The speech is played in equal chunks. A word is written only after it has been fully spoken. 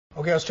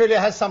Okay, Australia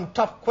has some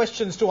tough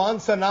questions to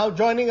answer now.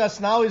 Joining us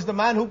now is the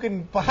man who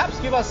can perhaps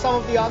give us some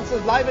of the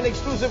answers live and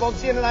exclusive on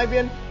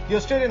CNN-IBN. The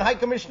Australian High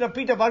Commissioner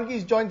Peter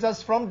Verghese joins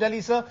us from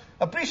Delhi, sir.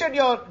 Appreciate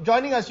your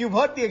joining us. You've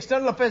heard the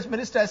External Affairs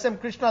Minister S.M.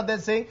 Krishna there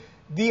saying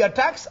the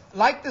attacks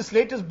like this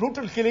latest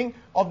brutal killing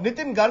of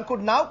Nitin Garg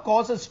could now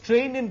cause a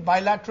strain in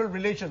bilateral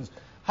relations.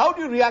 How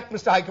do you react,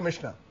 Mr. High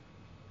Commissioner?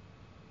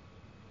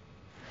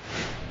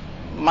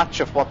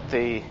 Much of what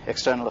the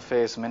External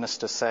Affairs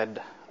Minister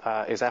said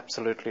is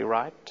absolutely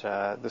right.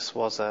 This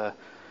was a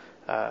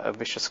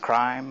vicious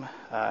crime.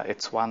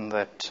 It's one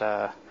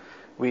that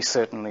we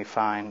certainly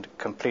find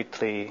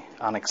completely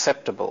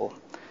unacceptable.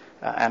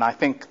 And I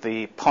think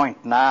the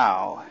point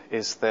now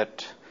is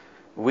that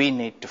we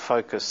need to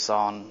focus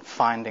on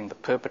finding the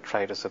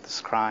perpetrators of this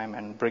crime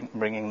and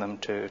bringing them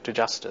to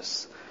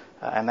justice.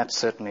 And that's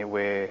certainly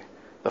where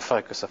the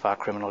focus of our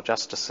criminal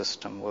justice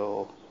system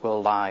will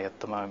lie at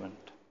the moment.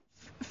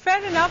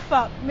 Fair enough,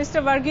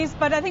 Mr. Verghese,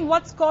 but I think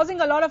what's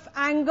causing a lot of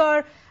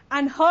anger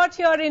and hurt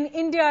here in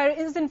India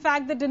is in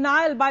fact the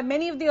denial by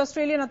many of the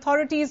Australian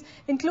authorities,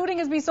 including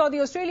as we saw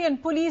the Australian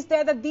police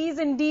there, that these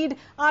indeed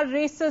are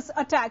racist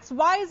attacks.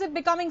 Why is it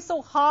becoming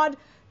so hard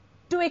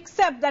to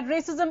accept that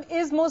racism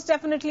is most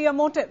definitely a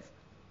motive?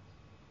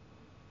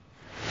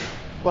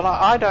 Well,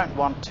 I don't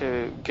want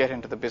to get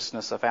into the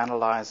business of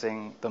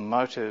analysing the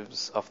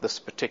motives of this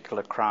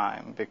particular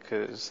crime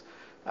because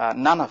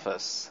none of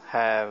us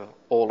have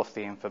all of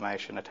the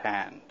information at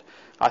hand.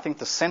 I think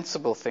the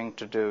sensible thing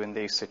to do in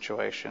these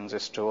situations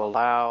is to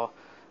allow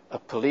a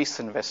police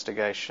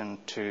investigation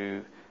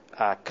to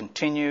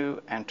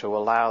continue and to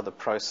allow the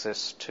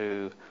process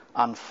to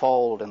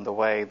unfold in the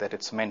way that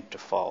it's meant to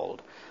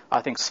fold.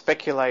 I think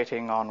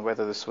speculating on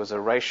whether this was a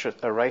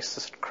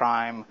racist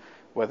crime,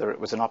 whether it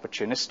was an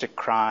opportunistic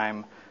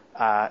crime,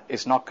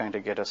 is not going to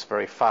get us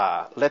very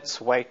far.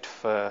 Let's wait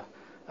for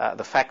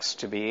the facts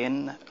to be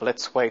in.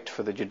 Let's wait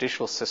for the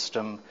judicial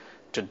system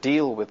to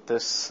deal with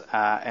this,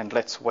 and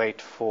let's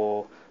wait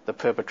for the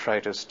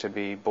perpetrators to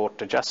be brought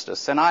to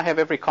justice. And I have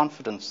every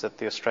confidence that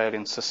the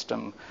Australian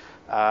system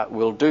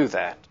will do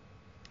that.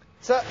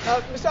 Sir,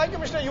 Mr. High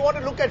Commissioner, you want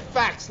to look at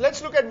facts.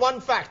 Let's look at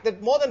one fact,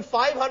 that more than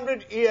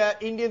 500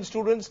 Indian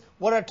students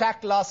were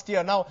attacked last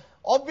year. Now,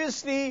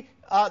 obviously,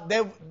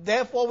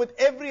 therefore, with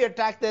every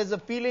attack, there's a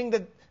feeling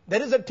that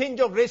there is a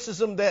tinge of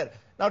racism there.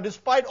 Now,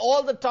 despite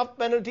all the tough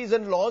penalties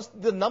and laws,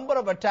 the number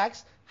of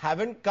attacks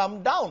haven't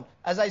come down.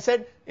 As I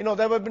said,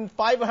 there have been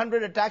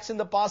 500 attacks in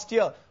the past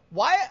year.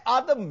 Why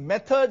are the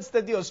methods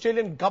that the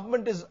Australian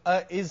government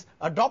is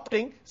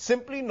adopting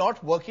simply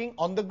not working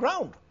on the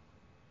ground?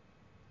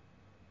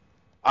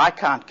 I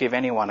can't give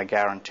anyone a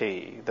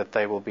guarantee that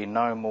there will be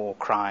no more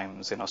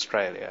crimes in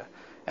Australia,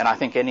 and I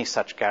think any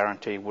such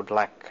guarantee would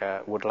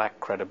lack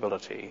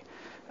credibility.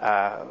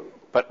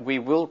 But we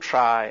will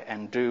try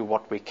and do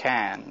what we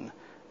can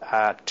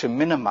to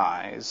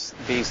minimize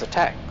these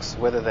attacks,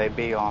 whether they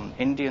be on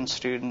Indian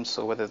students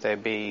or whether they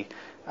be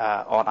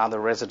on other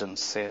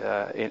residents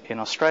in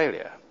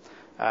Australia.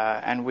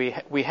 And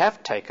we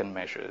have taken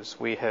measures.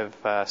 We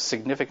have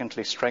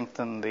significantly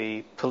strengthened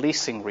the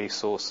policing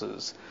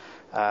resources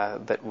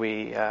that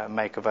we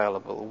make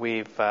available.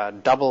 We've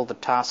doubled the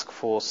task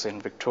force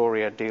in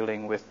Victoria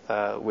dealing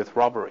with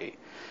robbery.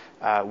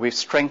 We've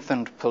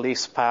strengthened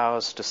police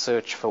powers to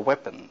search for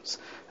weapons.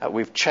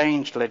 We've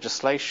changed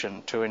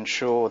legislation to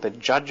ensure that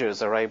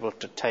judges are able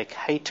to take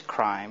hate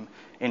crime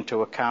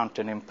into account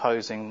in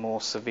imposing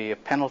more severe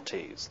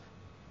penalties.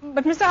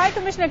 But Mr. High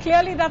Commissioner,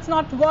 clearly that's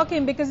not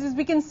working because as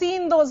we can see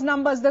in those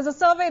numbers, there's a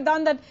survey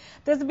done that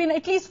there's been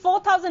at least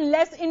 4,000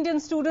 less Indian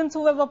students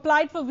who have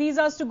applied for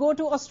visas to go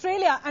to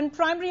Australia, and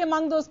primary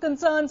among those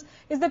concerns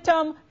is the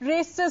term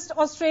racist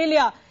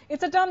Australia.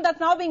 It's a term that's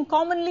now being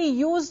commonly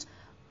used.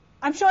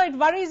 I'm sure it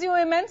worries you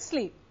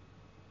immensely.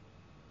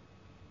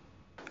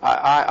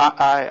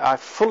 I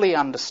fully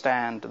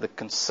understand the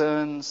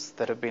concerns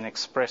that have been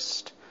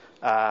expressed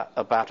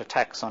about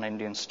attacks on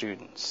Indian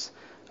students.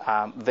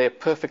 They're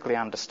perfectly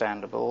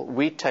understandable.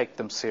 We take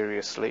them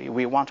seriously.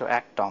 We want to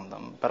act on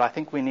them. But I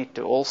think we need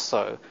to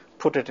also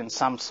put it in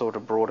some sort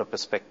of broader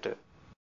perspective.